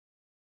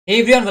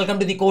Hey everyone, welcome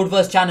to the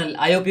Codeverse channel.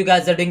 I hope you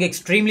guys are doing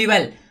extremely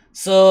well.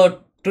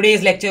 So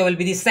today's lecture will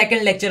be the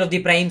second lecture of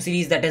the Prime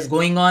series that is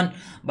going on.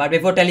 But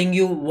before telling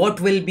you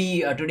what will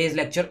be today's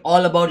lecture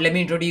all about, let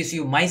me introduce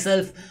you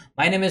myself.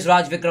 My name is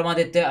Raj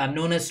Vikramaditya. I'm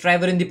known as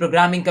Striver in the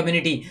programming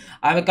community.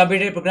 I'm a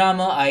computer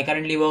programmer. I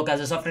currently work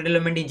as a software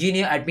development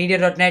engineer at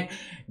media.net.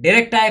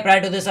 Direct I,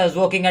 prior to this, I was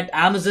working at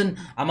Amazon.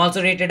 I'm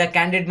also rated a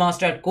Candid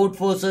Master at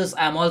Codeverse.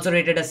 I'm also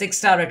rated a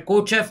 6-star at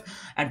CodeChef.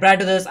 And prior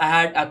to this, I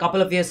had a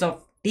couple of years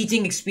of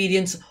teaching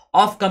experience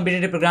of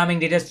competitive programming,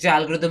 data structure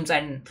algorithms,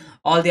 and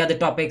all the other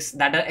topics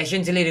that are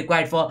essentially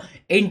required for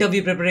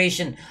interview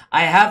preparation.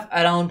 I have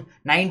around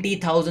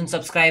 90,000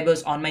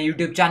 subscribers on my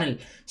YouTube channel.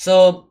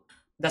 So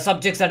the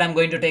subjects that I'm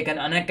going to take on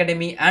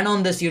Unacademy and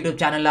on this YouTube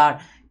channel are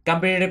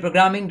competitive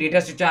programming, data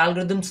structure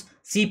algorithms,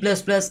 C++,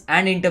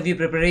 and interview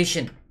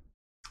preparation.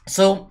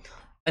 So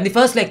in the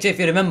first lecture, if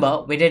you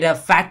remember, we did a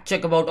fact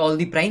check about all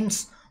the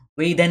primes.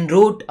 We then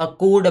wrote a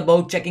code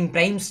about checking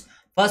primes.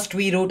 First,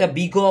 we wrote a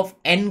big O of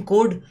n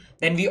code.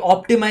 Then we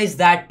optimized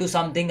that to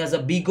something as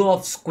a big O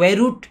of square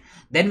root.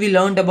 Then we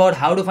learned about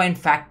how to find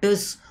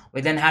factors.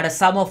 We then had a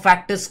sum of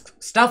factors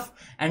stuff.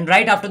 And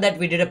right after that,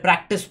 we did a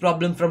practice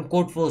problem from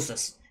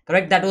Codeverse.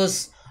 Correct? That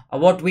was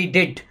what we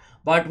did.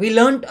 But we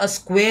learned a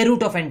square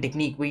root of n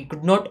technique. We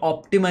could not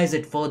optimize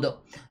it further.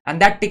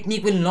 And that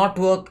technique will not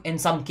work in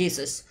some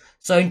cases.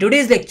 So in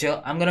today's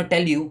lecture, I'm going to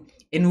tell you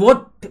in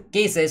what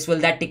cases will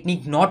that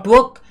technique not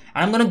work.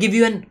 And I'm going to give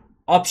you an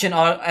option,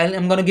 or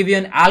I'm going to give you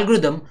an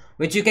algorithm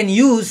which you can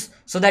use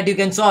so that you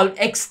can solve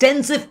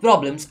extensive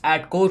problems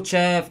at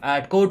CodeChef,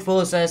 at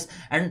Codeverse,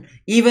 and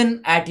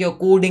even at your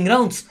coding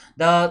rounds.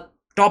 The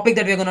topic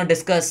that we're going to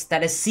discuss,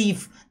 that is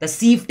Sieve, the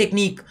Sieve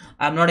technique.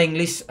 I'm not an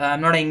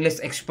English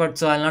expert,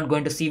 so I'm not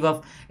going to Sieve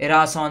of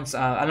Eratosthenes.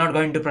 I'm not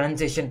going to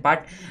pronunciation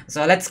part.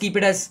 So let's keep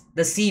it as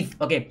the Sieve.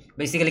 Okay,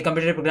 basically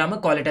computer programmer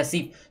call it a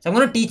Sieve. So I'm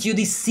going to teach you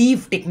the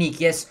Sieve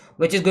technique, yes,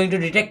 which is going to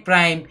detect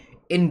prime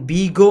in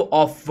big O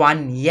of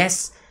 1.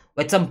 Yes,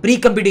 with some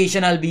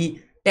pre-computation, I'll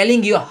be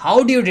telling you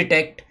how do you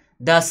detect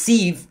the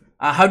sieve,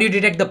 how do you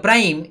detect the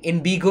prime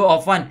in big O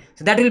of 1.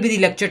 So that will be the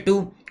lecture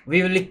 2.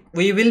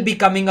 We will be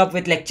coming up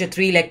with lecture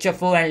 3, lecture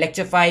 4, and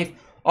lecture 5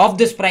 of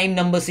this prime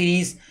number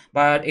series.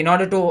 But in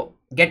order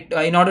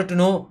to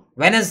know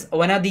when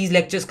are these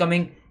lectures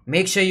coming,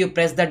 make sure you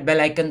press that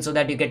bell icon so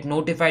that you get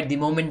notified the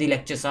moment the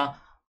lectures are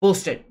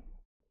posted.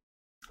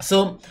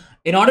 So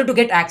in order to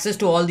get access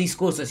to all these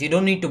courses, you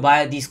don't need to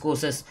buy these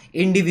courses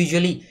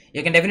individually.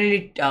 You can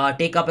definitely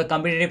take up a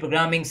competitive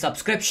programming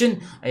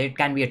subscription. It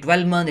can be a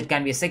 12-month, it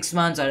can be a 6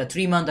 months, or a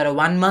 3-month, or a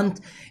 1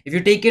 month. If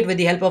you take it with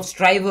the help of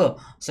Striver,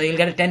 so you'll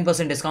get a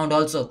 10% discount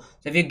also.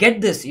 So if you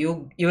get this,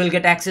 you will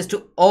get access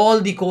to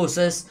all the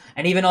courses,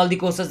 and even all the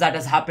courses that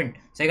has happened.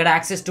 So you get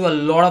access to a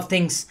lot of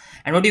things,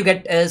 and what you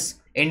get is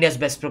India's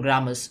best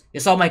programmers. You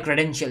saw my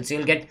credentials.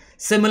 You'll get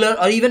similar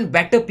or even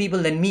better people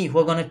than me who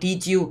are going to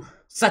teach you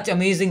such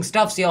amazing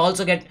stuff. So you're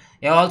also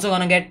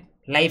gonna get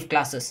live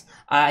classes.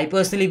 I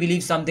personally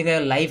believe something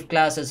like a live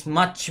class is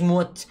much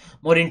more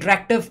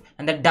interactive,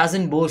 and that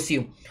doesn't bore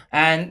you.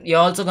 And you're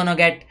also gonna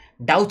get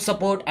doubt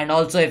support, and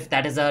also if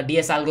that is a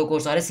DS Algo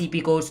course or a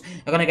CP course,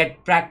 you're gonna get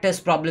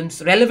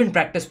relevant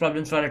practice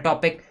problems for a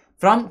topic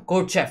from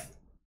CodeChef.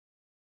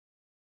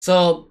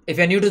 So if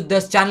you're new to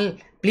this channel,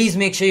 please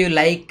make sure you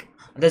like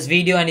this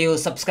video and you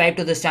subscribe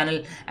to this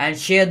channel and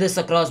share this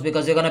across,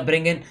 because you're gonna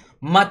bring in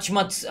much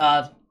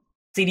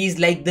series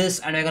like this,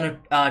 and we're going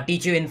to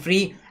teach you in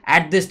free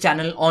at this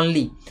channel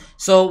only.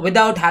 So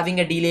without having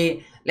a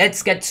delay,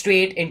 let's get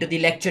straight into the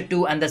lecture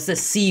 2, and that's the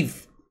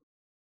sieve.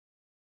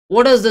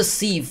 What is the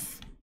sieve?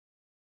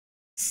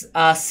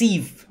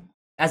 Sieve,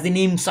 as the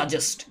name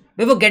suggests.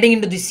 Before getting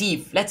into the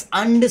sieve, let's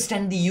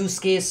understand the use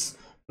case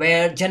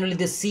where generally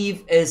the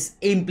sieve is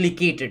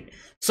implicated.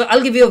 So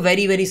I'll give you a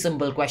very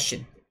simple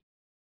question.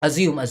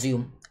 Assume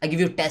I give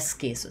you test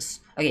cases.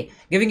 Okay,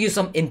 giving you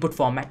some input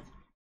format.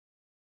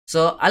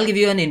 So I'll give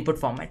you an input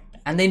format,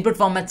 and the input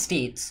format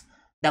states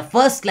the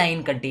first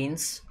line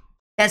contains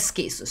test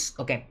cases.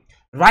 Okay,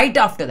 right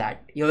after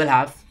that you will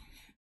have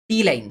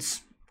T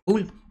lines.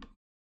 Cool.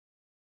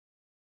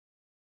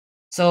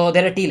 So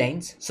there are T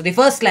lines. So the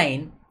first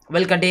line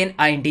will contain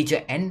an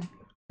integer n.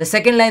 The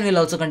second line will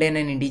also contain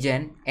an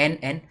integer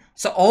n.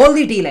 So all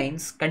the T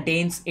lines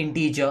contains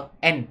integer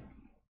n,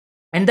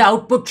 and the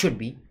output should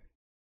be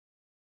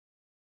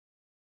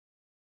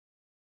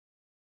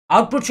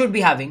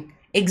having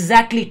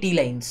exactly T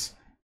lines.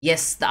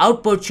 Yes, the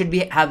output should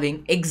be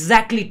having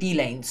exactly T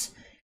lines,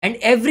 and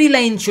every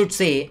line should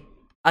say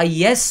a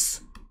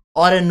yes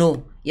or a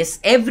no. Yes,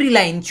 every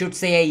line should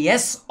say a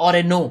yes or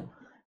a no.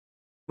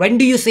 When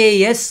do you say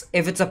yes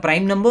if it's a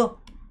prime number?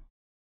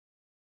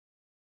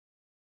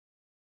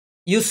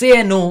 You say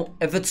a no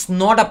if it's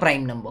not a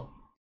prime number.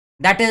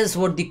 That is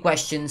what the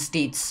question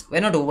states. We're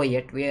not over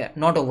yet.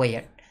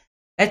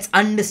 Let's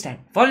understand.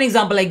 For an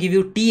example, I give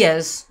you T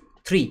as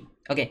 3.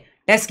 Okay,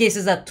 test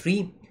cases are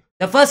 3.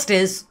 The first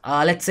is,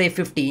 let's say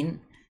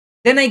 15.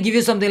 Then I give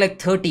you something like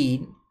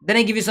 13. Then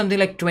I give you something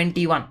like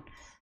 21.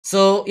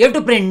 So you have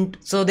to print.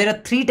 So there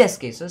are 3 test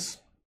cases.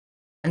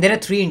 and there are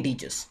 3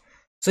 integers.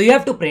 So you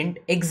have to print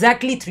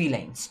exactly 3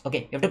 lines.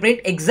 Okay, you have to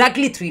print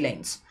exactly 3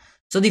 lines.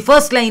 So the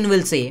first line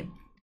will say,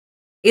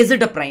 is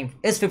it a prime?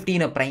 Is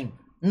 15 a prime?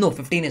 No,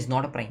 15 is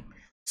not a prime.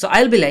 So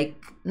I'll be like,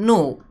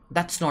 no,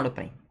 that's not a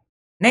prime.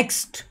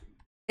 Next,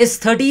 is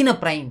 13 a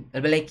prime?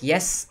 I'll be like,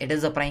 yes, it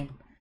is a prime.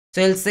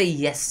 So you'll say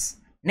yes.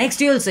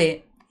 Next you'll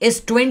say, is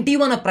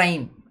 21 a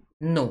prime?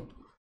 No.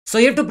 So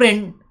you have to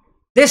print,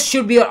 this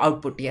should be your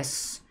output.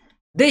 Yes,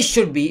 this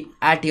should be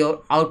at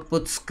your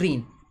output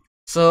screen.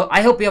 So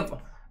I hope you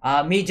have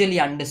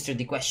majorly understood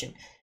the question.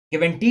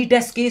 Given t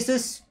test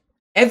cases,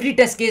 every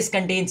test case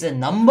contains a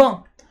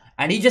number,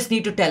 and you just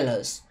need to tell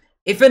us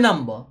if a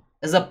number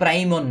is a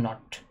prime or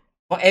not.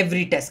 For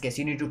every test case,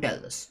 you need to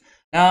tell us.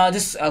 Now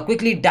just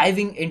quickly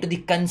diving into the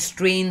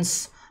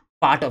constraints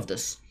part of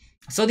this.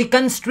 So the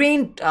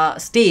constraint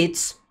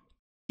states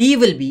t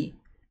will be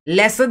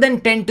lesser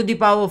than 10 to the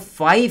power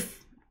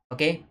 5.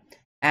 Okay,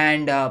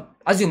 and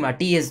assume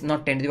t is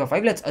not 10 to the power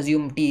 5. Let's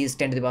assume t is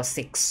 10 to the power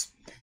 6.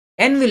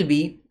 N will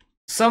be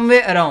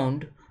somewhere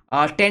around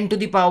 10 to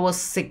the power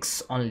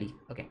 6 only.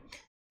 Okay,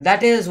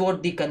 that is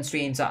what the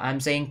constraints are. I'm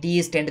saying t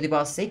is 10 to the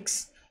power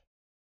 6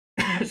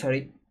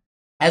 sorry,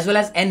 as well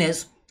as n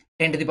is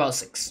 10 to the power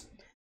 6.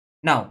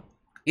 Now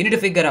you need to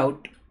figure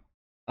out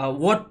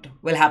what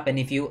will happen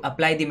if you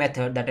apply the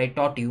method that I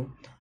taught you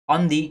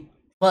on the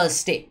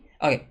first day.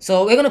 Okay,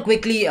 so we're gonna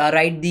quickly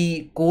write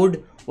the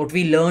code what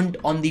we learned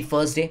on the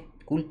first day.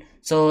 Cool.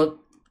 So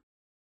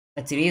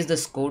let's erase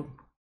this code.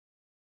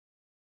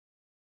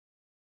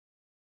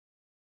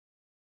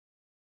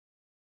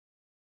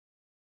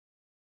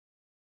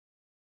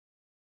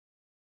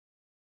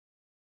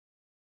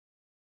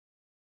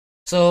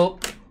 So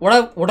what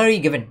are we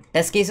given?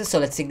 Test cases. So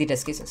let's take the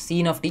test cases.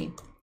 Cin of t,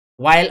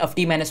 while of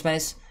t minus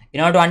minus.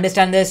 In order to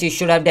understand this, you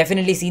should have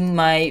definitely seen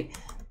my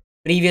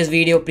previous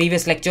video,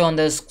 previous lecture on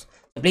this.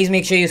 So please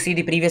make sure you see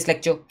the previous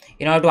lecture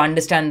in order to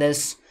understand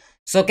this.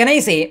 So can I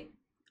say,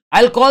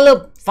 I'll call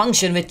a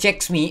function which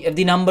checks me if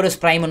the number is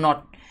prime or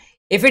not.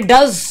 If it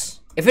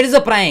is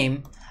a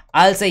prime,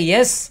 I'll say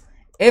yes.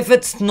 If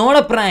it's not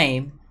a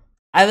prime,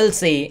 I will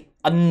say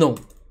a no.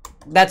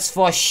 That's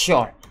for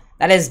sure.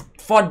 That is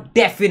for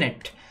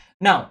definite.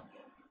 Now,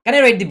 can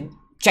I write the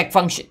check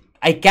function?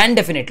 I can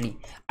definitely.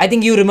 I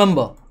think you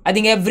remember. I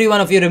think every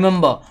one of you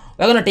remember.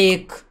 We're gonna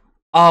take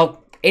a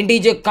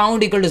integer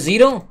count equal to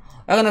 0.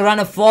 We're gonna run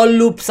a for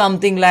loop,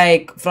 something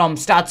like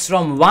starts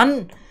from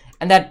 1,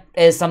 and that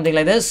is something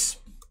like this.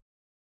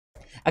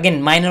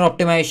 Again, minor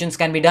optimizations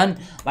can be done,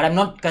 but I'm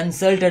not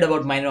consulted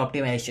about minor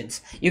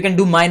optimizations. You can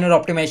do minor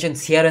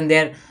optimizations here and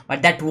there,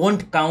 but that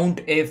won't count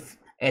if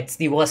it's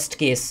the worst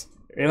case.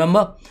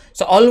 Remember?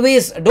 So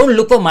always don't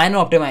look for minor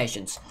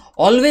optimizations.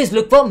 Always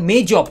look for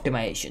major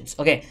optimizations.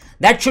 Okay,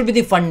 that should be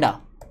the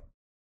funda.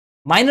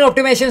 Minor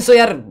optimizations, so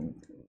your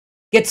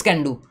kids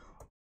can do,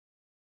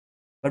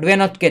 but we are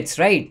not kids,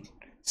 right?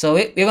 So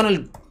we're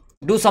gonna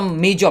do some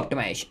major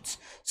optimizations.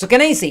 So can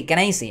I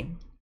say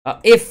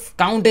if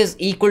count is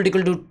equal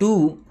to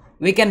 2,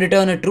 we can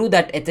return a true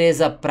that it is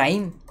a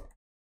prime,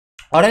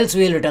 or else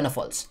we will return a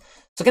false.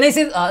 So can I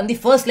say in the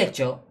first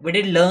lecture we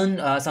did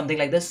learn something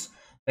like this,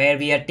 where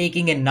we are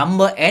taking a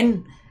number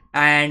n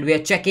and we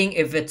are checking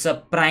if it's a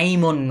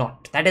prime or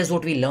not. That is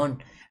what we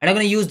learned, and I'm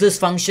going to use this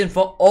function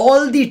for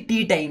all the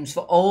t times,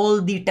 for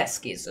all the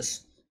test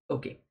cases.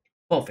 Okay,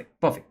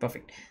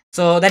 perfect.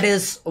 So that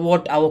is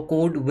what our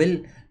code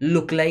will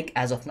look like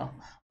as of now.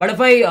 But if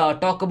I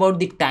talk about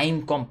the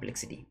time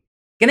complexity,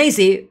 can I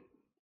say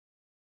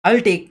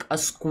I'll take a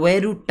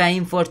square root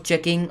time for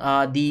checking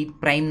the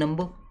prime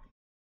number?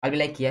 I'll be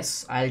like,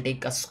 yes, I'll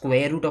take a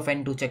square root of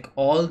n to check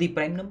all the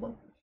prime number.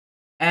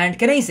 And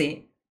can I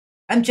say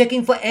I'm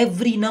checking for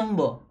every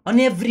number on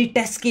every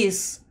test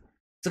case?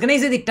 So can I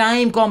say the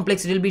time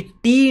complexity will be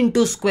t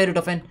into square root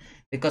of n,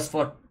 because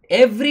for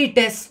every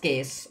test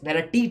case there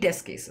are t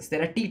test cases.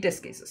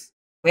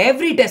 For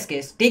every test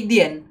case, take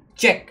the n,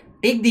 check,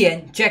 take the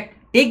n, check,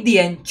 take the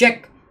n,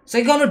 check. So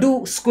you're gonna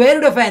do square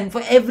root of n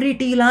for every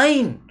t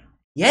line.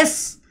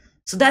 Yes,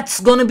 so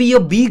that's gonna be your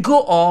big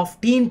O of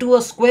t into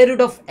a square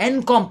root of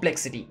n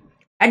complexity.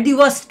 At the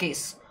worst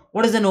case,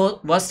 what is the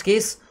worst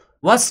case?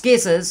 Worst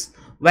case is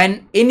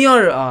when in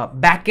your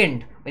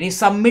backend, when you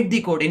submit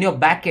the code in your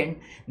backend,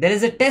 there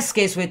is a test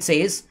case which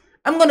says,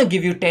 I'm gonna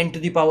give you 10 to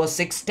the power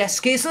 6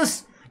 test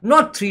cases,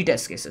 not 3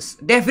 test cases.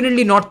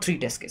 Definitely not 3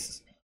 test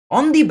cases.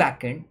 On the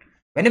backend,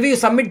 whenever you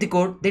submit the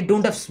code, they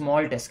don't have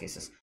small test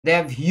cases. They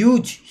have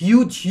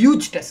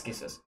huge test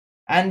cases.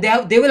 And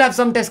they will have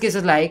some test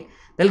cases like,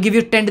 they'll give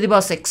you 10 to the power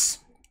 6,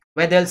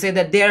 where they'll say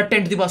that there are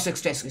 10 to the power 6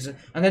 test cases,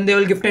 and then they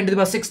will give 10 to the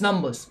power 6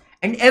 numbers,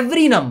 and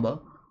every number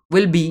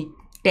will be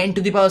 10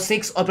 to the power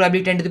 6, or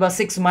probably 10 to the power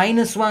 6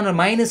 minus 1 or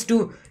minus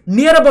 2,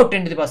 near about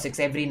 10 to the power 6.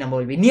 Every number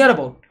will be near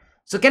about.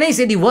 So can I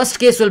say the worst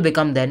case will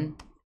become then,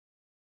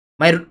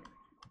 my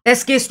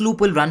test case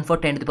loop will run for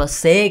 10 to the power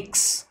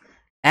 6,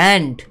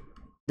 and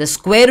the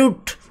square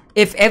root,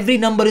 if every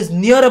number is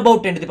near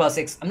about 10 to the power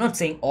 6, I'm not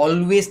saying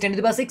always 10 to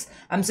the power 6,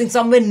 I'm saying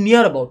somewhere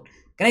near about.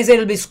 Can I say it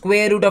will be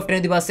square root of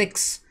 10 to the power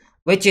 6,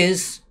 which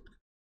is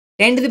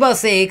 10 to the power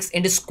 6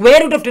 into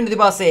square root of 10 to the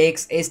power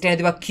 6 is 10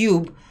 to the power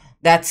cube.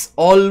 That's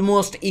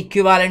almost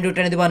equivalent to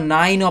 10 to the power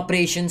 9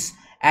 operations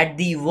at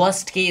the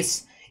worst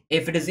case.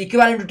 If it is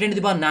equivalent to 10 to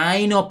the power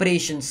 9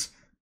 operations,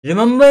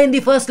 remember in the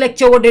first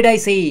lecture what did I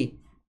say?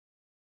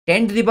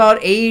 10 to the power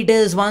 8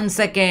 is 1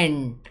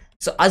 second.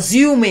 So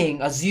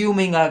assuming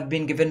I've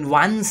been given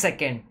 1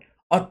 second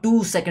or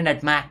 2 seconds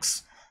at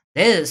max,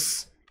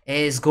 this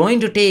is going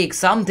to take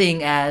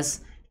something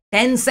as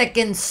 10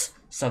 seconds.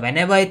 So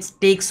whenever it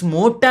takes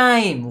more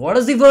time, what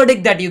is the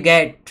verdict that you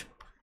get?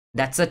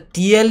 That's a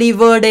TLE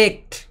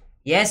verdict.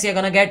 Yes, you're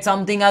gonna get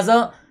something as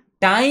a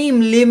time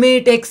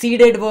limit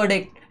exceeded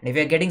verdict. And if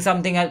you're getting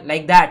something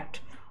like that,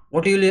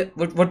 what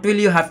will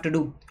you have to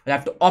do? You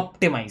have to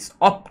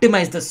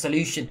optimize the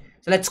solution.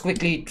 So let's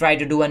quickly try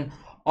to do an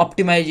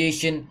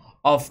optimization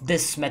of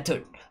this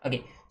method.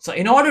 Okay, so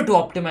in order to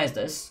optimize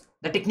this,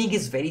 the technique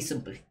is very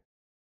simple.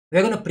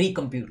 We're going to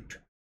pre-compute.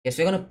 Yes,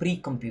 we're going to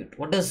pre-compute.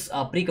 What does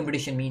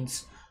pre-computation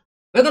means?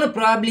 We're going to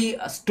probably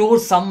store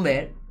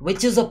somewhere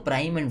which is a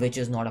prime and which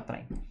is not a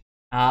prime.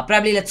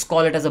 Probably let's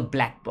call it as a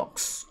black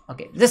box.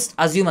 Okay, just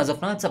assume as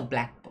of now it's a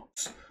black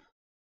box.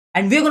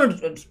 And we're going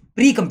to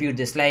pre-compute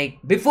this. Like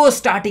before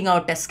starting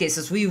our test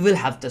cases, we will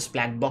have this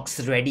black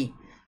box ready.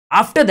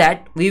 After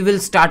that, we will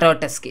start our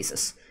test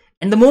cases.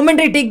 And the moment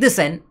I take this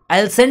in,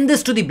 I'll send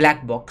this to the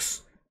black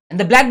box. And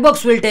the black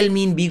box will tell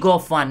me in big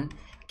of 1,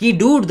 ki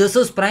dude, this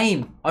is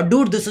prime, or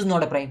dude, this is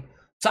not a prime.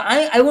 So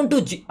I want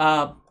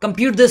to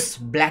compute this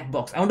black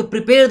box. I want to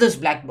prepare this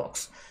black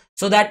box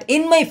so that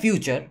in my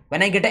future,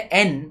 when I get an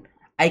n,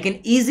 I can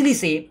easily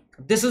say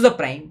this is a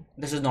prime,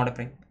 this is not a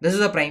prime, this is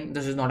a prime,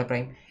 this is not a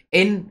prime.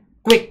 In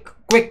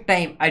quick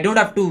time, I don't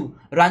have to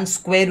run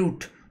square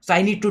root. So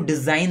I need to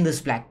design this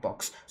black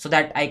box so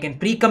that I can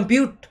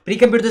pre-compute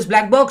this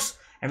black box,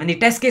 and when the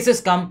test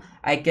cases come,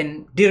 I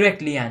can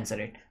directly answer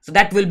it. So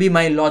that will be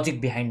my logic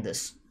behind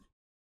this.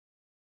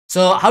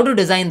 So how to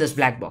design this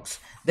black box?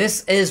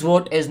 This is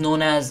what is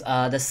known as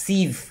the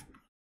sieve.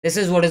 This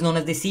is what is known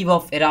as the sieve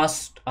of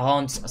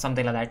Eratosthenes,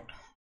 something like that.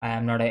 I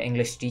am not an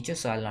English teacher,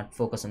 so I'll not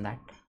focus on that.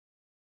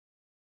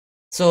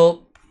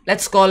 So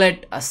let's call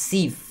it a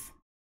sieve.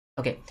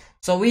 Okay,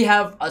 so we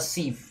have a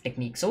sieve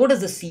technique. So what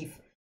is the sieve?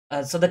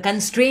 So the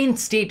constraint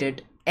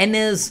stated n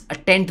is a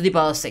 10 to the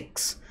power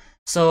 6.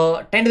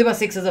 So 10 to the power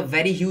 6 is a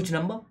very huge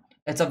number.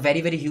 It's a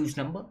very huge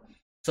number.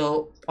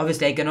 So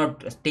obviously I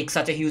cannot take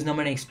such a huge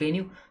number and explain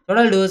you. So what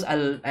I'll do is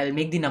I'll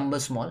make the number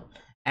small,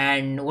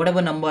 and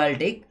whatever number I'll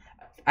take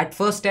at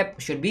first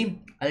step should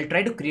be, I'll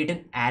try to create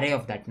an array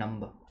of that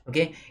number.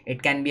 Okay,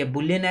 it can be a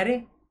Boolean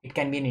array, it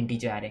can be an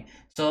integer array.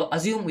 So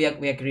assume we are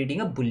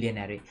creating a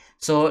Boolean array.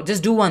 So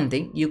just do one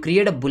thing, you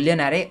create a Boolean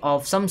array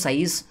of some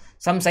size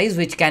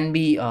which can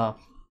be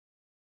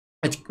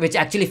which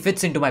actually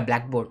fits into my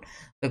blackboard,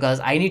 because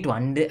I need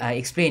to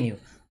explain you.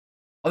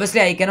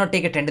 Obviously I cannot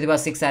take a 10 to the power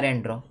 6 array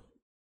and draw.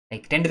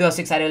 Like 10 to the power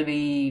 6 array will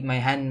be my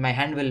hand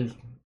will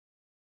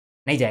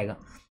nahi jayega.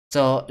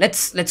 So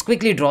let's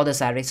quickly draw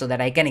this array so that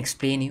I can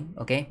explain you.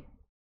 Okay,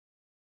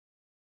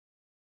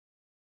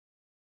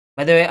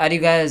 by the way, are you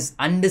guys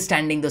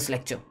understanding this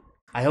lecture?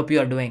 I hope you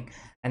are doing.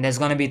 And there's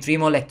gonna be 3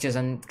 more lectures,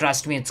 and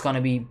trust me, it's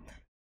gonna be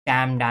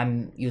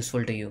damn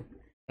useful to you.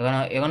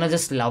 You're gonna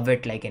just love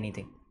it like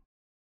anything.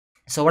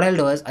 So what I'll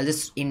do is I'll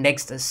just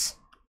index this.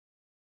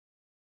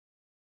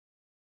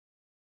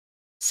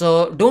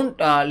 So don't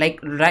like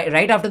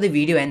right after the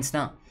video ends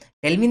now,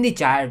 tell me in the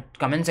chat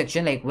comment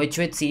section like which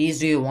series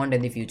do you want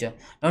in the future.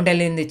 Don't tell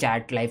me in the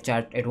chat, live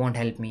chat, it won't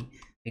help me,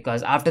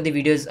 because after the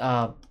videos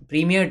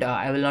premiered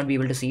I will not be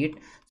able to see it.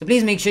 So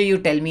please make sure you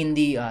tell me in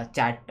the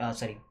chat,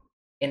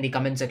 in the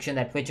comment section,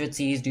 that which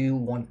series do you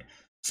want.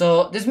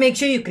 So just make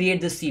sure you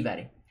create this sieve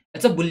array.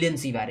 It's a Boolean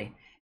sieve array,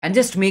 and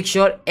just make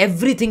sure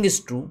everything is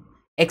true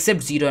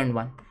except 0 and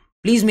 1.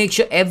 Please make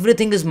sure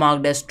everything is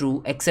marked as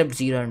true except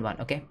 0 and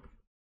 1. Okay,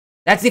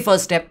 that's the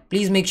first step.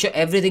 Please make sure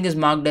everything is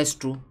marked as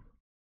true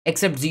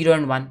except 0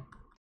 and 1.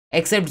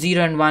 Except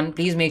 0 and 1,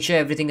 please make sure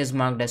everything is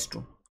marked as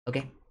true.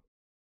 Okay,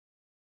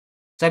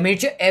 so I made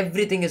sure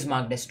everything is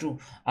marked as true.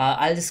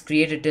 I'll just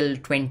create it till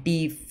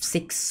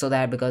 26 so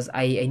that, because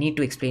I need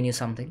to explain you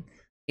something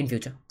in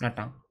future, not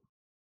now.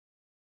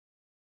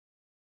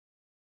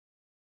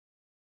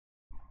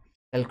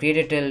 I'll create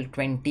it till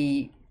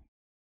 20.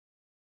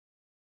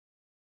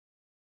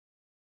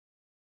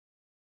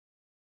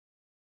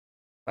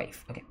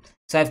 Okay,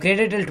 so I've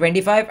created till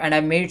 25, and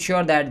I've made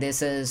sure that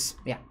this is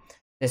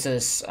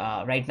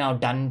right now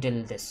done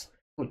till this.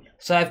 Cool.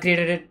 So I've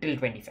created it till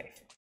 25.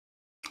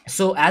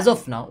 So as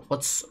of now,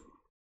 fits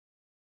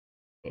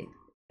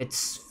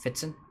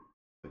in.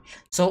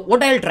 So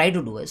what I'll try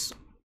to do is,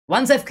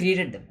 once I've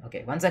created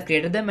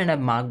them and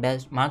I've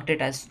marked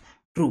it as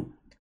true,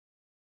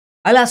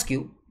 I'll ask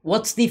you,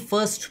 what's the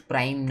first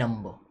prime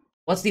number?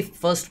 What's the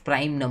first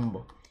prime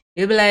number?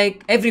 You'll be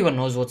like, everyone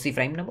knows what's the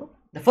prime number.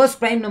 The first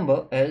prime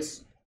number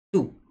is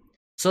 2.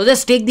 So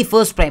just take the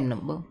first prime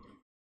number,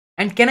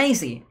 and can I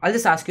say, I'll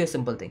just ask you a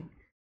simple thing.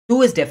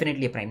 2 is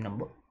definitely a prime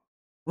number.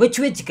 Which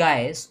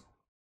guys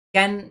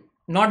can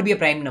not be a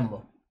prime number?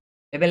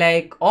 It'll be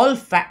like all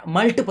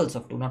multiples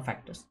of 2, not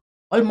factors.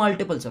 All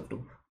multiples of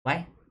 2.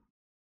 Why?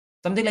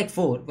 Something like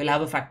 4 will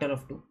have a factor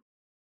of 2.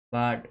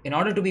 But in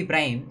order to be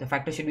prime, the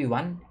factor should be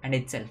 1 and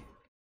itself.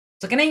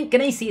 So can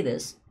I see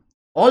this?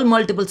 All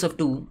multiples of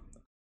 2,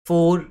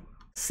 4,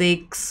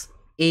 6,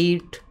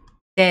 8,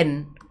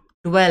 10,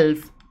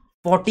 12,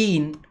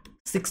 14,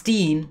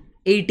 16,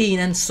 18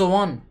 and so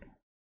on.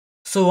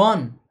 So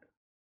on.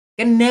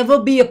 Can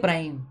never be a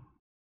prime.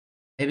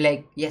 They'll be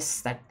like,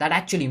 yes, that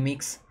actually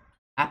makes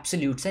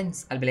absolute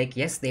sense. I'll be like,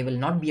 yes, they will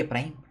not be a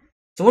prime.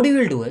 So what you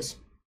will do is,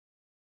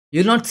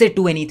 you'll not say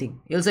 2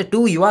 anything. You'll say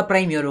 2, you are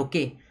prime, you're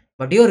okay.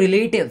 But your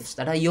relatives,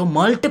 that are your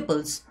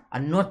multiples, are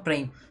not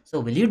prime. So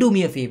will you do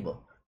me a favor?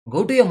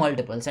 Go to your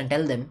multiples and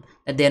tell them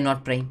that they are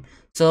not prime.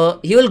 So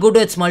he will go to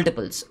its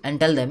multiples and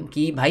tell them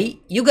ki bhai,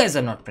 you guys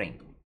are not prime.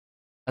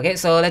 Okay,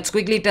 so let's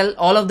quickly tell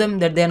all of them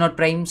that they are not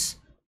primes.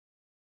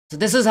 So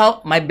this is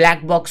how my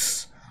black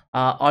box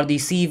or the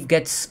sieve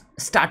gets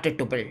started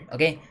to build.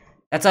 Okay,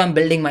 that's how I'm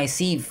building my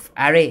sieve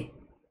array.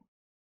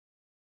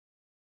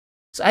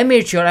 So I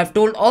made sure I've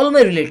told all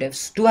my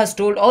relatives. 2 has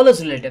told all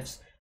his relatives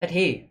that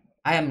hey,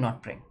 I am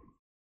not prime.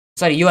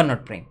 Sorry, you are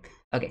not prime.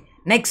 Okay,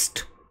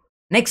 next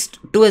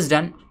 2 is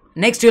done.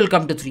 Next you will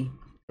come to 3.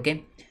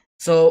 Okay,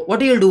 so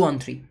what you will do on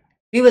 3?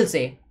 We will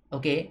say,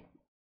 okay,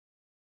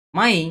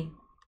 my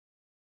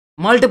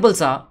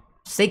multiples are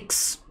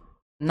 6,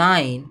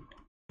 9,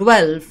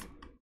 12,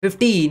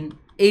 15,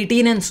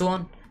 18 and so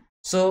on.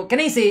 So can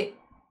I say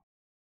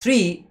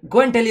 3,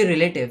 go and tell your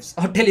relatives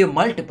or tell your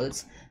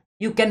multiples,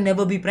 you can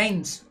never be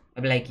primes.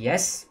 I'll be like,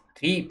 yes,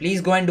 3, please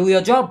go and do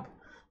your job.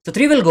 So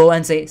 3 will go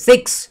and say,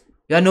 6,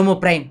 you are no more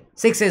prime.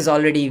 6 is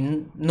already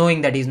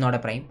knowing that he's not a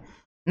prime.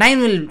 9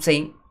 will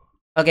say,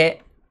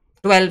 okay,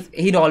 12,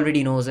 he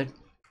already knows it.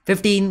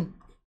 15,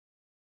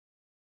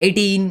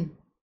 18,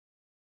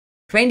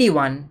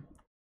 21,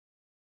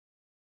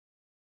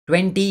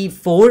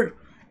 24,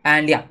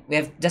 and yeah, we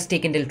have just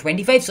taken till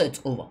 25, so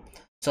it's over.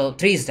 So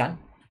 3 is done.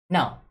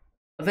 Now,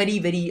 a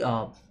very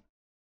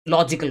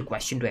logical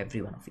question to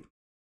every one of you.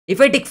 If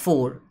I take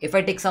 4, if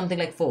I take something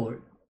like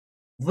 4,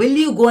 will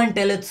you go and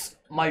tell its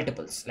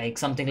multiples? Like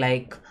something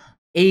like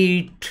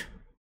 8,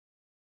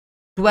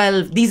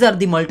 12, these are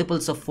the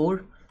multiples of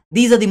 4.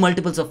 These are the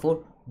multiples of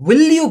 4.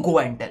 Will you go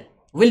and tell?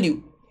 Will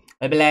you?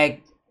 I'll be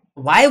like,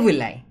 why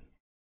will I?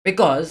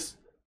 Because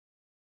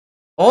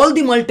all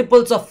the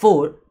multiples of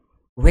 4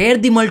 were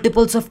the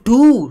multiples of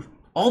 2.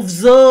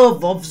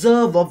 Observe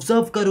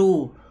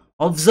karo.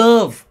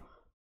 Observe.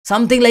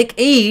 Something like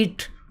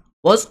 8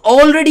 was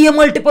already a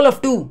multiple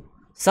of 2.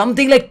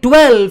 Something like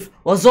 12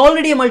 was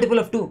already a multiple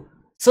of 2.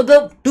 So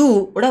the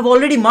 2 would have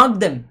already marked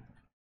them.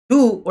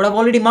 2 would have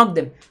already marked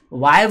them.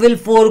 Why will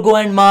 4 go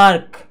and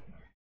mark?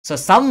 So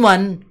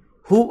someone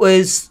who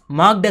is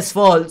marked as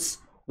false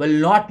will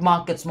not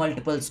mark its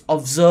multiples.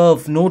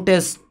 Observe,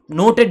 notice,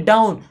 note it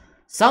down.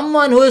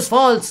 Someone who is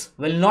false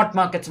will not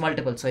mark its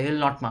multiples. So he will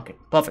not mark it.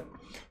 Perfect.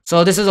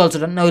 So this is also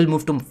done. Now we'll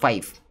move to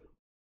 5.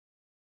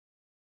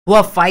 Who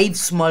are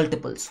 5's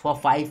multiples? Who are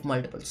 5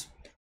 multiples?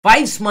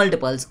 5's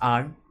multiples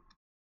are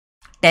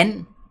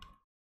 10,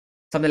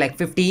 something like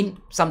 15,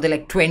 something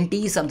like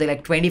 20, something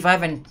like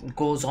 25, and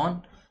goes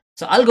on.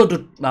 So I'll go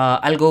to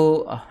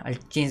I'll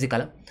change the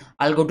color.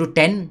 I'll go to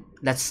 10.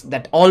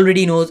 That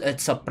already knows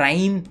it's a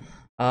prime.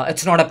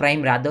 It's not a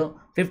prime, rather.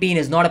 15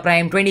 is not a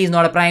prime, 20 is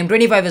not a prime,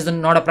 25 is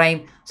not a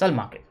prime. So I'll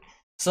mark it.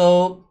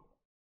 So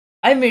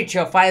I made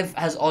sure 5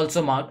 has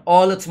also marked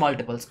all its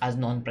multiples as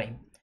non-prime.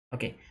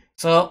 Okay,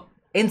 so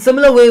in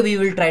similar way we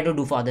will try to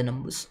do for other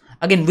numbers.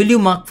 Again, will you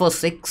mark for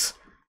 6?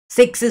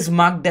 6 is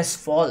marked as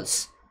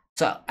false.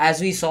 So as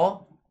we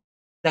saw,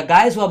 the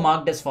guys who are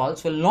marked as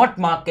false will not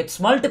mark its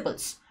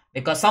multiples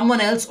because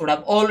someone else would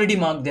have already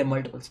marked their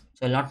multiples.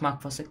 So I'll not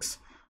mark for 6.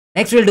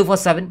 Next we'll do for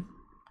 7.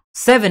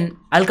 7,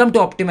 I'll come to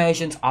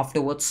optimizations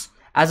afterwards.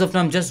 As of now,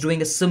 I'm just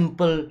doing a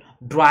simple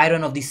dry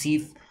run of the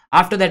sieve.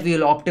 After that, we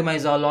will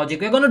optimize our logic.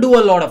 We're going to do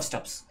a lot of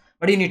stuffs,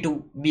 but you need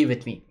to be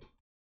with me.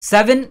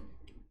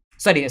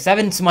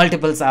 7's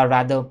multiples are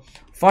rather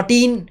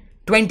 14,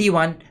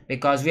 21,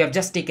 because we have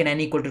just taken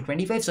n equal to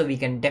 25, so we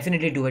can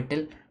definitely do it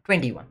till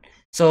 21.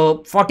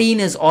 So 14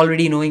 is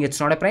already knowing it's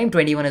not a prime,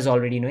 21 is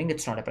already knowing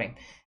it's not a prime.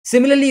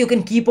 Similarly, you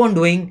can keep on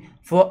doing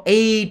for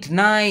 8,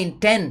 9,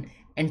 10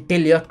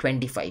 until you're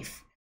 25.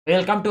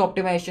 We'll come to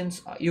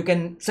optimizations. You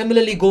can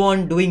similarly go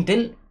on doing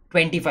till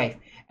 25,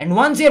 and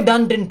once you have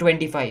done till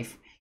 25,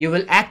 you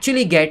will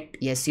actually get,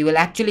 yes, you will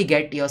actually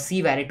get your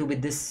sieve array to be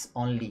this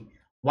only.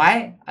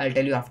 Why? I'll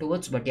tell you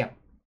afterwards, but yeah,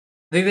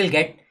 we will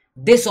get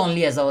this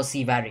only as our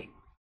sieve array.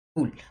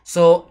 Cool.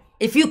 So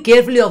if you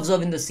carefully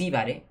observe in the sieve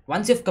array,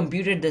 once you've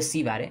computed the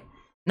sieve array,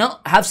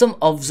 now have some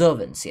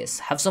observance. Yes,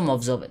 have some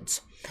observance.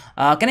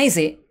 Can I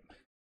say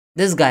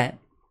this guy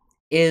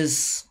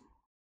is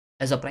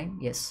as a prime?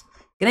 Yes.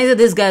 Can I say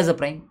this guy is a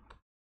prime?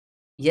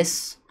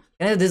 Yes.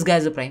 Can I say this guy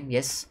is a prime?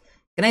 Yes.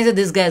 Can I say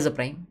this guy is a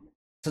prime?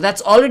 So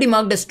that's already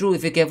marked as true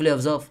if you carefully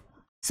observe.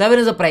 7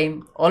 is a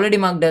prime, already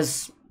marked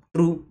as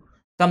true.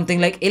 Something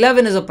like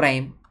 11 is a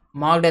prime,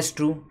 marked as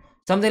true.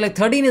 Something like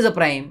 13 is a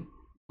prime,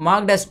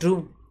 marked as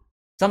true.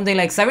 Something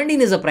like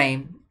 17 is a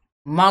prime,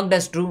 marked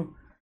as true.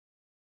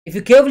 If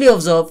you carefully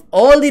observe,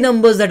 all the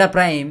numbers that are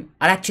prime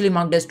are actually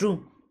marked as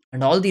true,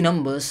 and all the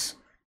numbers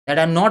that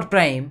are not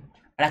prime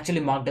are actually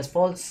marked as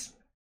false.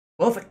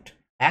 Perfect.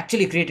 I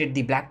actually created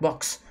the black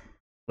box,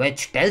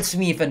 which tells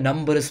me if a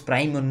number is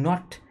prime or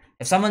not.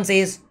 If someone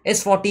says,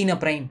 is 14 a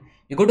prime?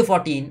 You go to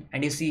 14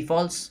 and you see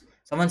false.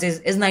 Someone says,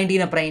 is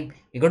 19 a prime?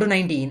 You go to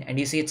 19 and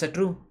you see it's a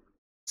true.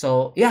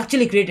 So you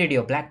actually created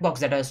your black box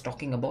that I was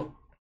talking about.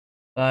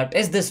 But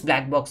is this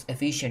black box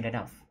efficient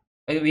enough?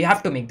 We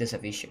have to make this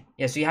efficient.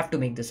 Yes, we have to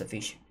make this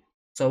efficient.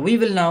 So we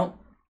will now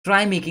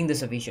try making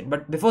this efficient.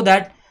 But before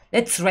that,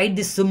 let's write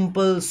the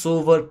simple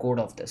solver code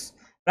of this.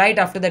 Right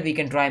after that, we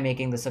can try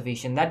making this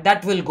efficient.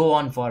 That will go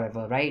on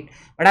forever, right?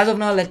 But as of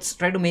now, let's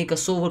try to make a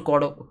solver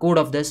code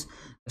of this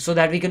so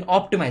that we can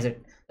optimize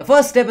it. The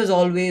first step is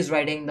always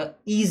writing the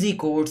easy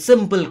code,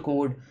 simple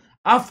code.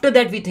 After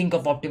that, we think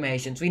of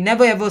optimizations. We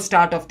never ever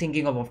start off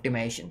thinking of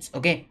optimizations.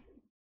 Okay.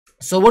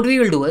 So what we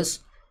will do is,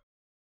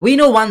 we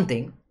know one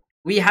thing.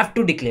 We have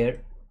to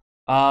declare.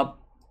 So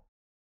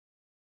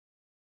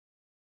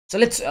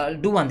let's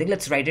do one thing.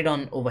 Let's write it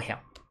on over here.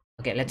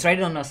 Okay, let's write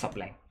it on a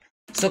subline.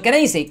 So can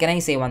I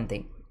say one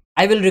thing?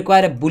 I will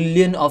require a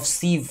boolean of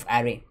sieve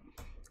array.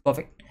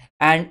 Perfect.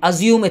 And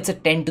assume it's a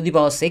 10 to the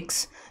power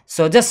 6.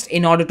 So just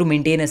in order to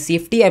maintain a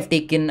safety, I've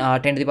taken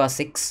 10 to the power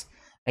 6.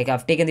 Like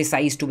I've taken the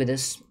size to be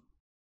this.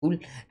 Cool.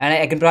 And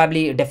I can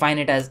probably define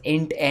it as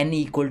int n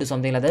equal to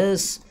something like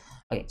this.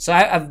 Okay, so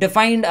I've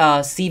defined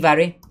sieve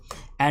array.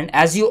 And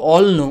as you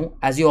all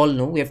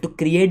know, we have to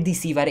create the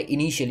sieve array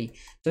initially.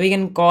 So we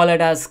can call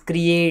it as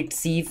create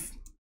sieve.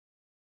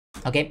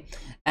 Okay.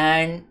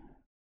 And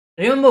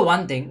remember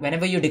one thing,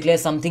 whenever you declare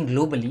something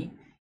globally,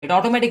 it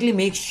automatically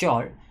makes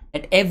sure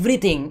that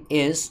everything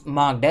is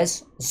marked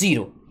as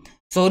 0.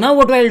 So now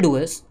what I'll do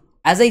is,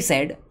 as I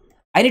said,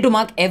 I need to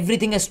mark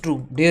everything as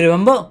true. Do you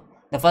remember?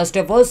 The first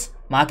step was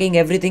marking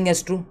everything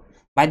as true.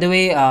 By the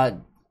way,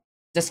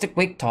 just a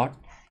quick thought.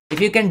 If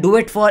you can do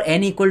it for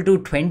n equal to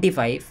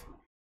 25,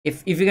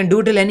 if you can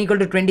do till n equal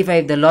to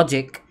 25, the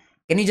logic,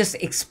 can you just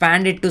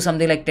expand it to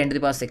something like 10 to the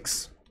power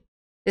 6?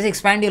 Just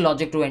expand your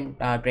logic to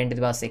 10 to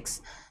the power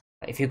 6.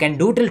 If you can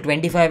do till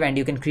 25 and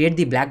you can create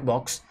the black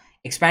box,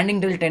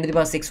 expanding till 10 to the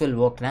power 6 will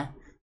work now.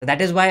 So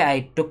that is why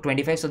I took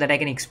 25 so that I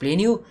can explain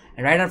you,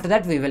 and right after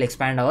that we will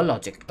expand our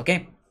logic.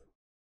 Okay.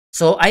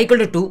 So I equal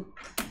to 2,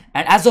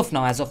 and as of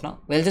now,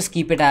 we'll just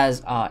keep it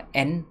as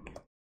n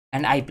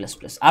and I plus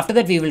plus. After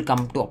that we will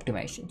come to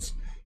optimizations.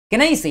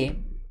 Can I say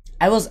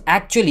I was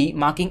actually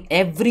marking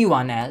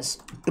everyone as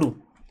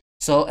true?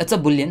 So it's a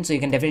boolean, so you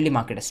can definitely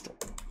mark it as true.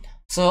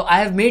 So I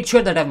have made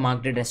sure that I've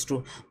marked it as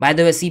true. By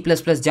the way, C++,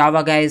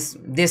 Java guys,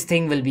 this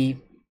thing will be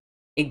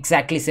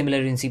exactly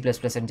similar in C++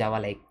 and Java.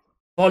 Like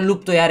for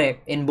loop to yaar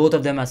in both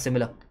of them are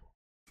similar.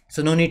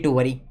 So no need to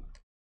worry.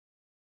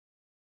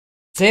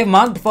 So I've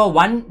marked for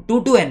 1,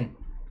 2 to n.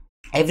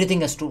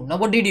 Everything is true. Now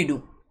what did you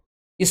do?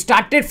 You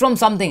started from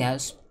something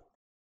else,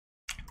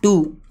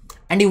 2,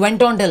 and you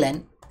went on till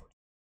n.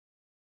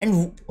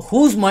 And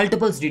whose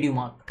multiples did you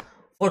mark?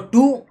 For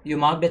 2, you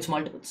marked its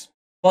multiples.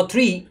 For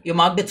 3, you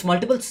marked its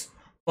multiples.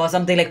 For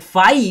something like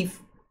 5,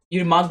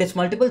 you marked its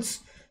multiples.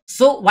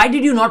 So why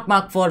did you not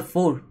mark for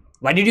 4?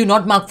 Why did you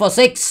not mark for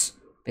 6?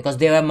 Because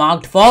they were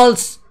marked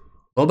false.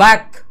 Go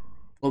back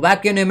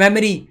in your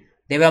memory.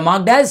 They were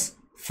marked as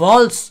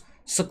false.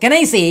 So can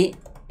I say,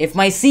 if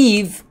my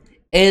sieve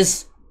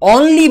is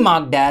only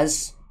marked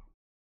as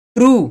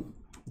true,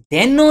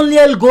 then only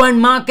I'll go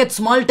and mark its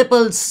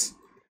multiples.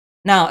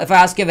 Now, if I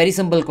ask you a very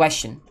simple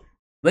question,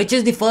 which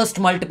is the first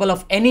multiple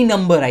of any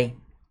number I?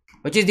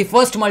 Which is the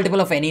first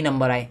multiple of any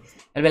number I?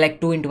 It'll be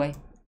like 2 into I.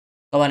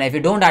 Come on, if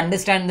you don't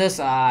understand this,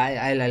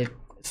 I'll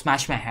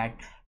smash my head.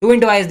 2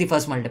 into I is the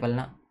first multiple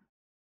now.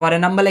 For a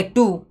number like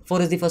 2,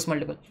 4 is the first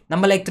multiple.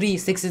 Number like 3,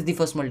 6 is the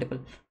first multiple.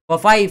 For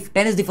 5,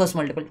 10 is the first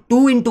multiple.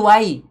 2 into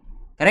I.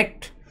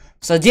 Correct?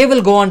 So J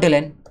will go on till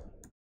n.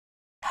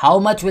 How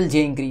much will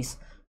J increase?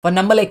 For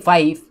number like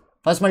 5,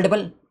 first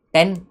multiple,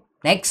 10,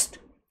 next,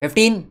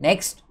 15,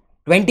 next,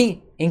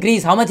 20,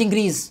 increase. How much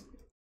increase?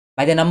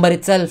 By the number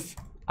itself,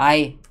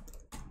 I.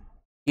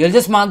 You'll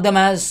just mark them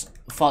as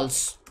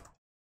false.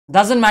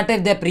 Doesn't matter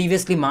if they're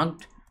previously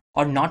marked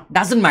or not.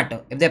 Doesn't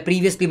matter if they're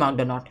previously marked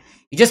or not.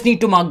 You just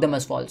need to mark them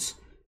as false.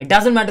 It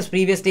doesn't matter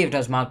previously if it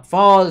was marked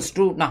false,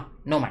 true.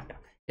 No matter.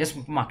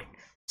 Just mark it.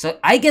 So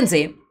I can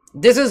say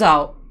this is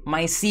how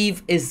my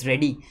sieve is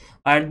ready.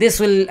 This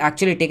will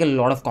actually take a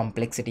lot of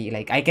complexity.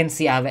 Like I can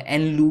see I have an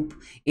n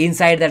loop.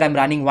 Inside that I'm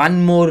running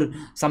one more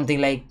something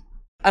like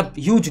a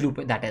huge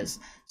loop, that is.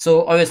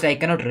 So obviously I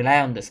cannot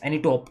rely on this. I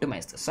need to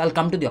optimize this. So I'll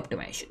come to the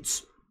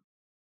optimizations.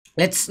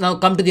 Let's now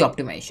come to the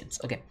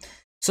optimizations. Okay.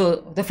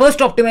 So the first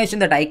optimization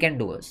that I can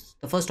do is,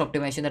 the first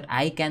optimization that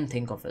I can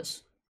think of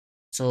is,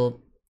 so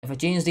if I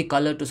change the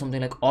color to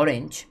something like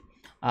orange,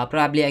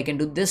 probably I can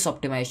do this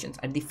optimizations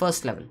at the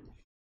first level.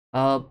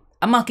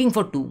 I'm marking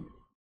for 2.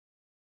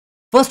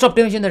 First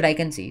optimization that I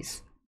can see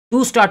is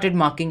 2 started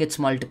marking its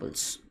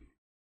multiples,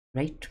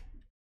 right?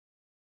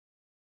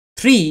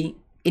 3,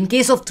 in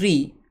case of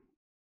 3,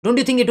 Don't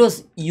you think it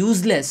was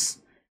useless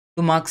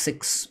to mark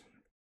 6?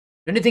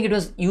 Don't you think it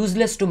was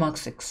useless to mark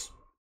 6?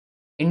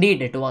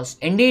 Indeed it was.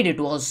 Indeed it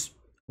was.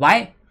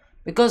 Why?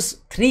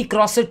 Because 3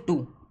 crossed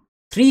 2.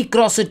 3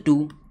 crossed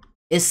 2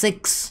 is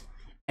 6.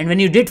 And when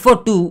you did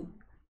for 2,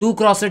 2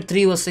 crossed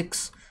 3 was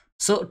 6.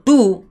 So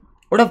 2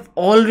 would have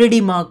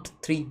already marked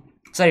 3.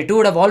 Sorry, 2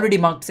 would have already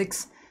marked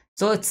 6.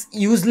 So it's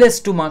useless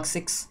to mark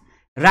 6.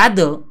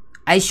 Rather,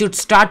 I should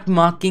start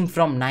marking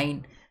from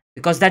 9.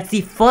 Because that's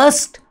the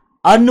first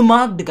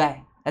unmarked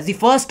guy. That's the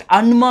first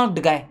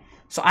unmarked guy.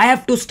 So I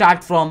have to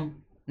start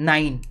from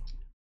 9.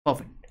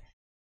 Perfect.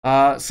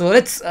 So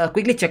let's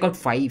quickly check out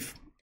 5.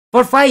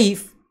 For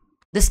 5,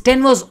 this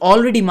 10 was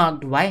already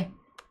marked. Why?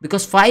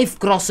 Because 5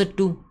 crossed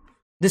 2.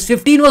 This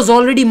 15 was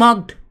already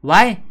marked.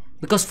 Why?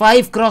 Because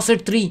 5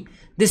 crossed 3.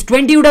 This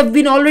 20 would have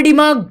been already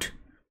marked.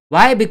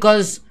 Why?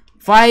 Because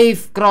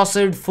 5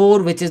 crossed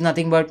 4, which is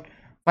nothing but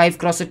 5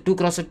 crossed 2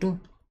 crossed 2.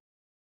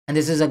 And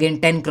this is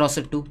again 10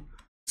 crossed 2.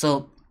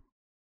 So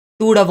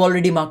 2 would have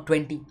already marked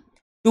 20.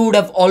 2 would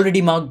have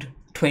already marked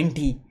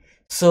 20.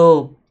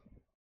 So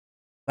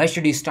where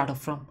should you start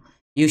off from?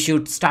 You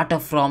should start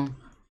off from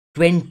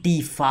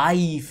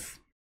 25.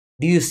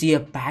 Do you see a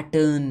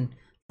pattern?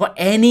 For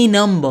any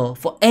number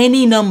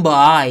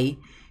I,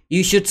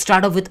 you should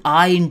start off with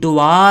I into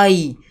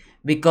I.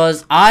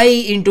 Because I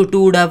into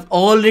 2 would have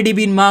already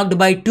been marked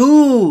by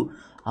 2.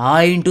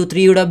 I into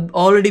 3 would have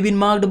already been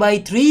marked by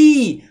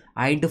 3.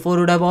 I into 4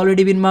 would have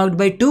already been marked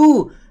by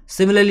 2.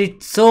 Similarly,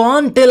 so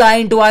on till I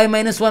into I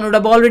minus 1 would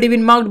have already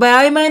been marked by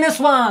I minus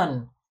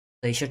 1.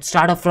 So you should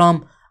start off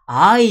from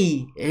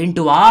I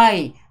into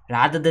I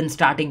rather than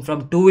starting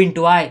from 2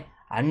 into I.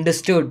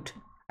 Understood?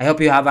 I hope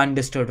you have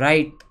understood,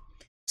 right?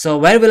 So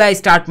where will I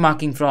start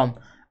marking from?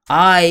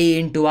 I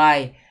into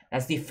I.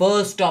 That's the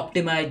first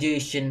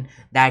optimization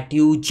that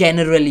you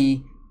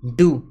generally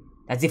do.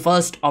 That's the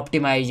first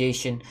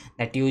optimization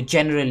that you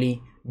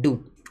generally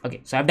do.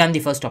 Okay, so I've done the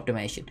first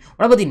optimization.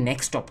 What about the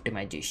next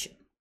optimization?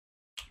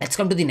 Let's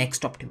come to the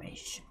next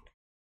optimization.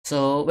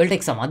 So we'll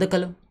take some other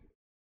color.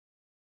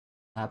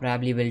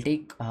 Probably we'll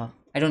take,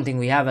 I don't think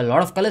we have a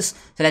lot of colors.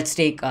 So let's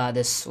take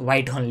this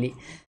white only.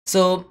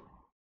 So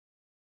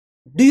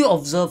do you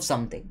observe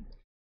something?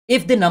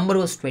 If the number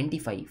was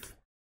 25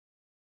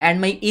 and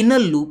my inner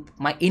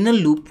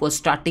loop was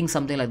starting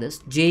something like this,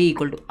 j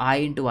equal to I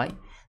into I.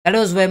 That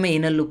was where my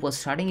inner loop was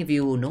starting, if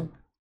you know.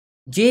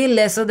 J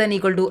lesser than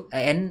equal to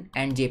n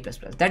and j plus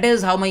plus. That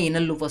is how my inner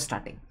loop was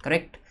starting,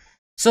 correct?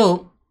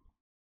 So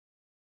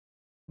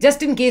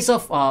just in case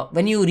of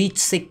when you reach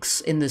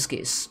 6 in this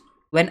case,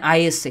 when I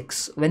is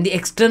 6, when the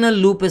external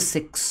loop is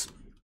 6.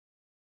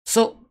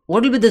 So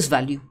what will be this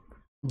value?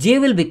 J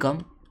will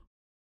become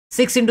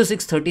 6 into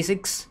 6,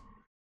 36.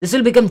 This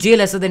will become j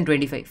lesser than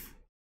 25.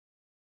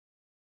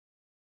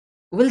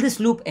 Will this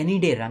loop any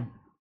day run?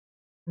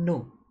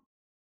 No.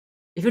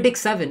 If you take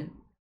 7,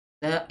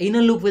 the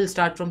inner loop will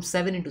start from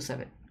 7 into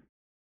 7.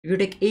 If you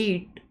take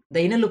 8,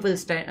 the inner loop will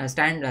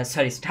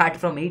start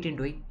from 8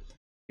 into 8.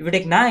 If you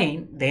take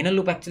 9, the inner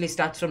loop actually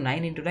starts from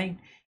 9 into 9.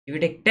 If you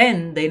take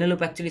 10, the inner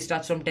loop actually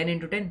starts from 10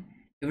 into 10.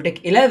 If you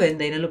take 11,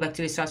 the inner loop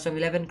actually starts from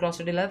 11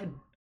 crossed 11.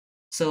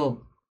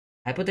 So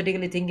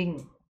hypothetically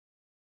thinking,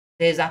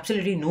 there is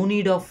absolutely no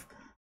need of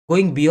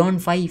going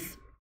beyond 5.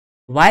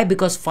 Why?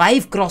 Because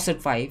 5 crossed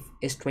 5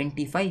 is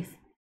 25.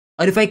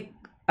 Or if I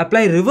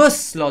apply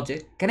reverse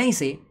logic, can I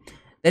say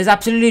there is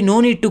absolutely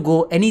no need to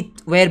go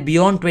anywhere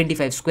beyond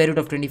 25, square root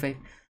of 25.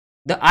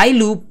 The I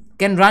loop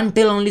can run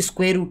till only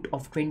square root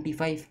of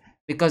 25,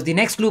 because the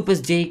next loop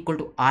is j equal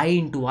to I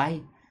into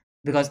I.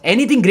 Because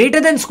anything greater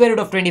than square root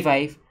of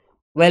 25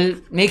 will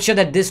make sure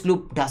that this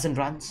loop doesn't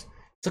run.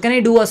 So can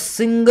I do a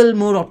single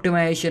more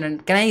optimization,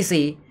 and can I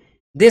say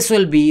this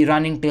will be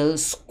running till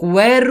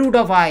square root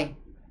of I?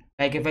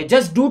 Like if I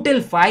just do till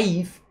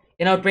 5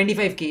 in our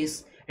 25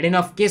 case, and in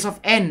our case of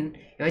n,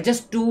 if I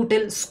just do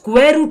till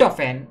square root of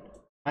n,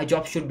 my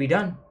job should be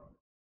done.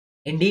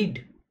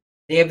 Indeed,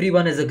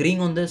 everyone is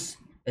agreeing on this.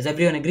 Is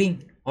everyone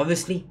agreeing?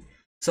 Obviously.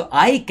 So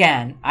I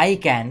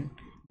can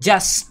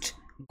just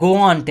go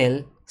on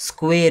till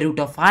square root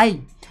of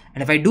I.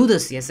 And if I do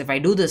this, yes, if I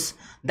do this,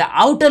 the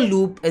outer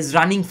loop is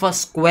running for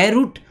square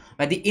root,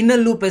 but the inner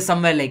loop is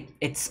somewhere like,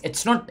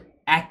 it's not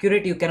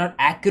accurate. You cannot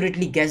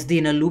accurately guess the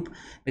inner loop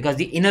because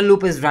the inner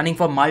loop is running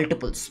for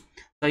multiples.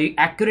 So you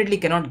accurately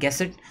cannot guess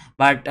it.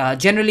 But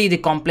generally the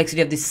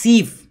complexity of the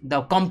sieve,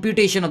 the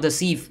computation of the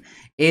sieve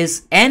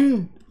is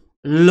n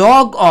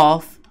log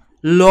of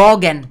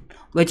log n,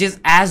 which is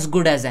as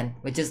good as n,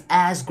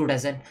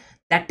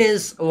 That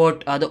is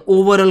what the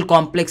overall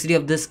complexity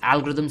of this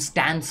algorithm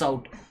stands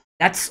out.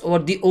 That's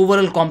what the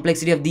overall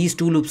complexity of these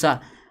two loops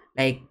are.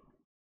 Like,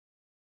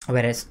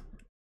 whereas,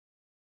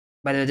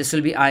 by the way, this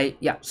will be I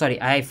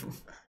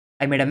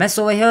made a mess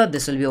over here.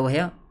 This will be over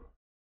here.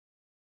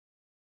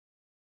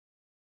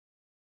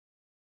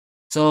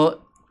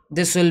 So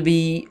this will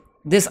be,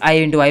 this I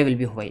into I will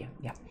be over here.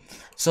 Yeah.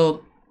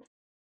 So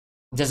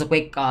just a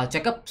quick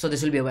checkup. So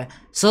this will be over here.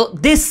 So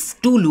these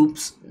two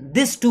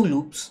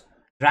loops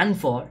run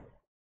for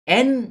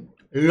n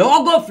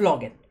log of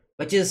log n,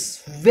 which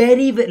is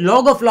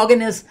log of log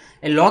n is,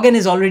 log n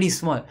is already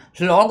small.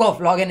 Log of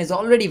log n is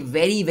already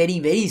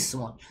very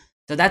small.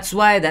 So that's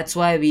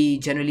why we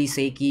generally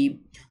say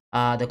ki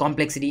the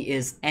complexity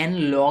is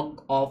n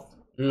log of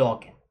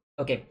log n.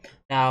 Okay,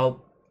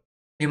 now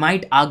you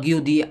might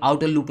argue the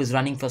outer loop is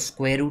running for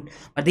square root,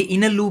 but the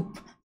inner loop,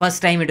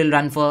 first time it will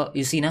run for,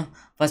 you see now,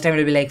 first time it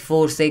will be like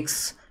 4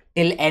 6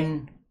 till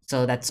n.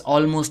 So that's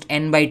almost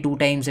n by 2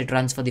 times it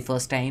runs for the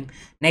first time.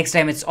 Next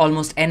time it's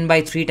almost n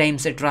by 3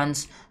 times it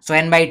runs. So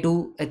n by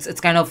 2,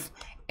 it's kind of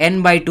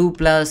n by 2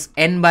 plus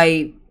n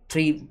by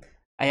 3.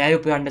 I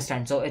hope you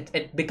understand. So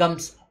it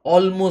becomes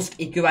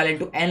almost equivalent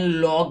to n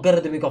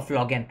logarithmic of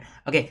log n.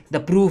 Okay, the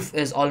proof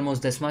is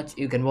almost this much.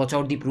 You can watch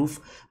out the proof.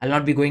 I'll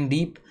not be going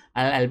deep.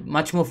 I'll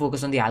much more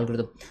focus on the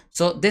algorithm.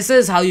 So this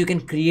is how you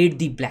can create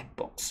the black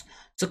box.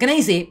 So can I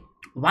say,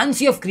 once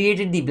you have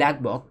created the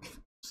black box,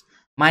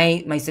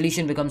 my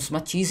solution becomes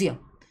much easier.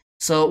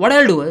 So what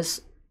I'll do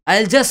is,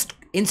 I'll just,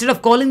 instead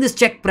of calling this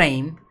check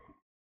prime,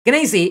 can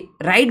I say,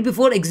 right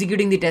before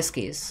executing the test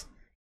case,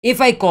 if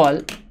I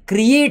call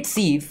create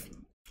sieve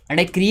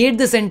and I create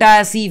this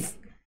entire sieve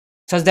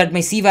such that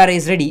my sieve array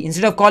is ready,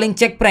 instead of calling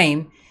check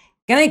prime,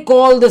 can I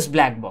call this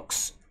black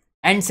box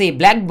and say,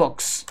 black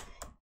box,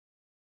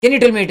 can you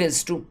tell me it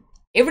is true?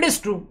 If it is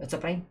true, it's a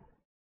prime.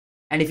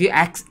 And if you're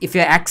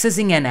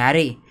accessing an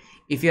array,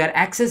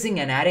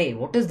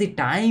 what is the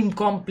time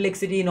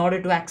complexity in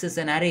order to access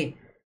an array?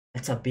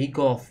 It's a big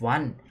O of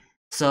 1.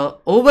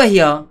 So over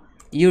here,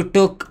 you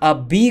took a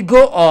big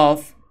O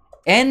of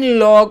n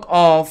log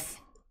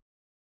of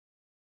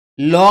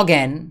log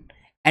n,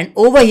 and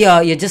over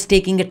here you're just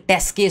taking a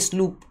test case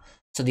loop.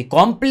 So the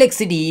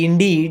complexity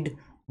indeed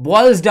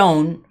boils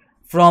down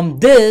from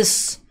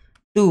this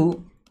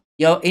to,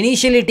 you're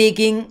initially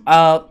taking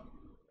a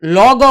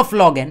log of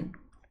log n,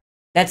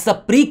 that's the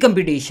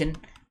pre-computation,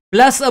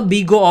 plus a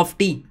big O of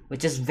t,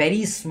 which is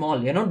very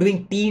small. You're not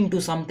doing t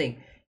into something,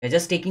 you're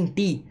just taking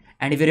t.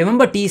 And if you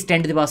remember, t is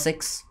 10 to the power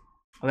 6,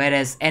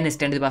 whereas n is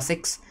 10 to the power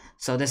 6.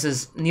 So this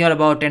is near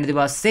about 10 to the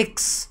power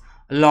 6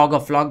 log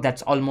of log,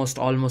 that's almost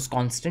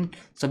constant.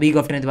 So big O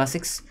of 10 to the power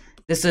 6.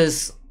 This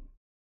is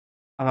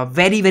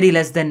very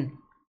less than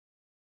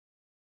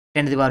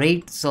 10 to the power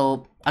 8.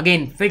 So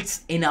again,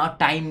 fits in our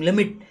time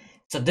limit.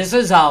 So this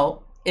is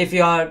how, if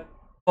you are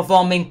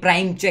performing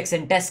prime checks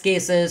and test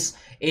cases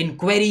in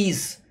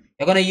queries,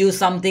 you're going to use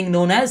something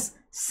known as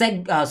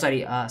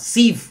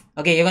sieve.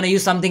 Okay, you're going to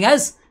use something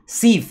as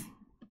sieve.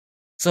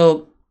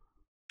 So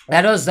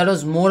that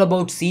was more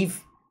about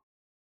sieve.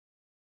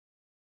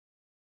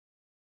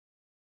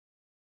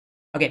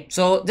 Okay,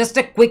 so just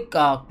a quick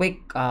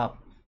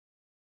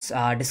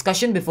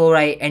discussion before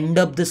I end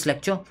up this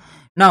lecture.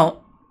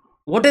 Now,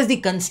 what is the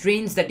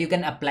constraints that you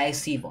can apply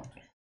sieve on?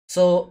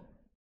 So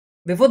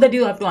before that,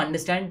 you have to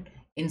understand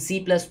in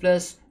C++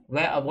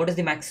 what is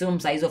the maximum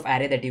size of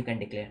array that you can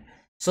declare.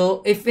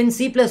 So if in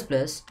C++,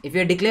 if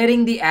you're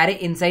declaring the array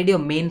inside your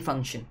main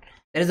function,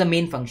 there is a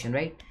main function,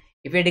 right?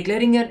 If you're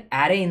declaring your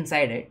array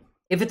inside it,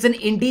 if it's an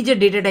integer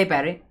data type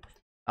array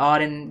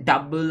or in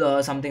double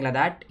or something like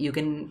that, you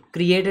can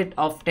create it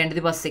of 10 to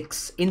the power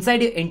 6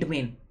 inside your int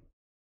main.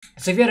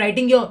 So if you're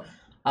writing your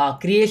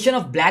creation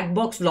of black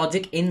box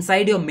logic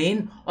inside your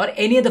main or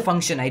any other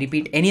function, I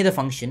repeat, any other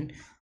function,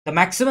 the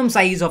maximum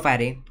size of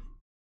array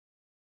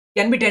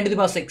can be 10 to the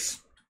power 6.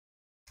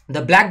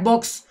 The black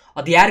box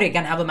or the array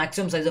can have a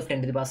maximum size of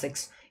 10 to the power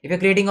 6. If you're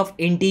creating of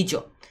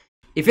integer,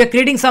 if you're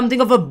creating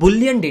something of a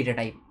Boolean data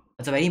type,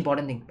 that's a very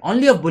important thing,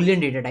 only of Boolean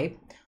data type,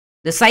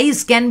 the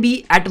size can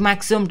be at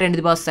maximum 10 to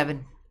the power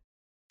 7.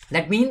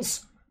 That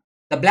means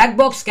the black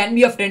box can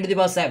be of 10 to the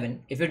power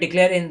 7. If you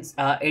declare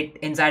it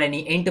inside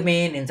any int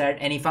main, inside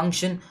any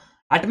function,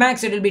 at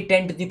max it will be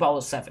 10 to the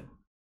power 7.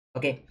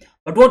 Okay,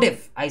 but what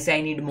if I say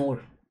I need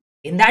more?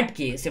 In that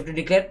case, you have to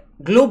declare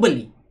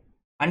globally.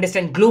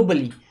 Understand,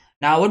 globally.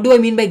 Now, what do I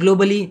mean by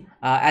globally?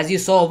 As you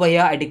saw over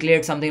here, I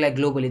declared something like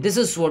globally. This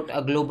is what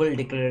a global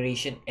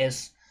declaration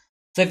is.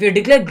 So if you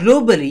declare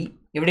globally,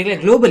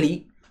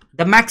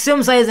 the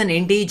maximum size an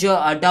integer,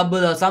 a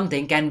double or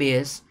something can be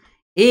is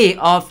a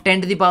of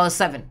 10 to the power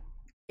 7.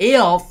 A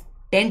of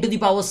 10 to the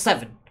power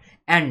 7.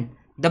 And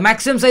the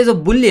maximum size of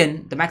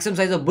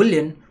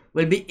Boolean,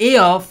 will be a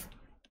of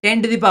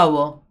 10 to the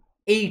power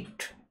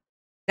 8.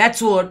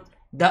 That's what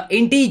the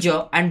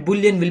integer and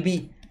Boolean will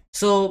be.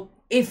 So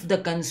if the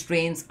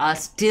constraints are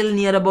still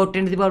near about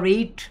 10 to the power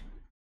 8,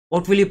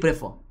 what will you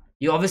prefer?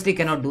 You obviously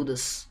cannot do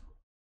this.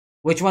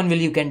 Which one will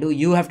you can do?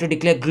 You have to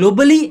declare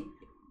globally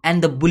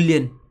and the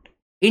Boolean.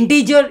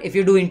 Integer, if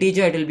you do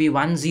integer, it will be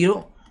 1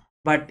 0.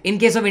 But in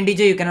case of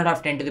integer, you cannot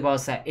have 10 to the power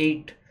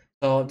 8.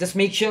 So just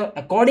make sure,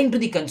 according to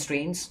the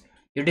constraints,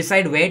 you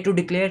decide where to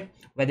declare,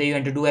 whether you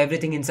want to do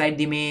everything inside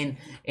the main,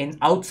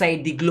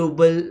 outside the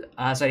global,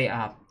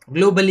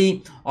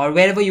 globally, or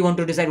wherever you want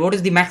to decide what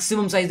is the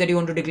maximum size that you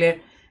want to declare.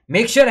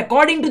 Make sure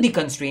according to the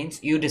constraints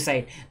you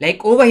decide.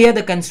 Like over here,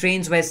 the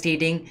constraints were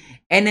stating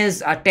n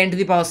is 10 to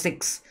the power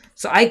 6.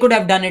 So I could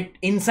have done it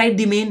inside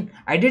the main.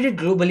 I did it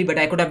globally, but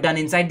I could have done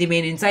inside the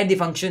main, inside the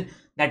function.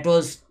 That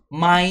was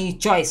my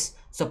choice.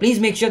 So please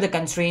make sure the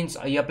constraints,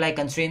 you apply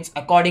constraints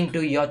according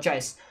to your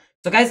choice.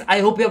 So guys, I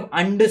hope you have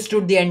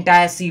understood the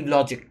entire Sieve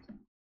logic.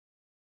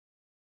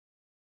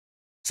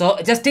 So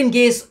just in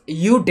case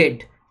you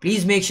did,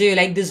 please make sure you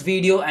like this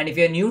video, and if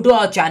you're new to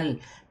our channel,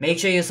 make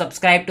sure you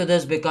subscribe to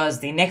this, because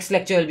the next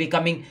lecture will be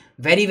coming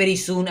very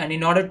soon, and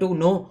in order to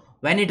know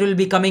when it will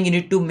be coming, you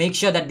need to make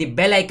sure that the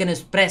bell icon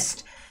is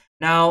pressed.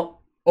 Now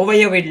over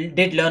here we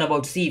did learn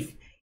about Sieve.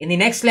 In the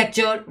next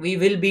lecture we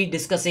will be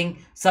discussing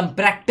some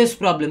practice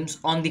problems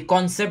on the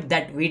concept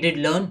that we did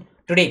learn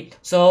today.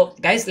 So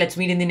guys, let's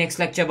meet in the next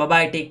lecture. Bye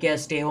bye, take care,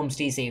 stay home,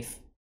 stay safe.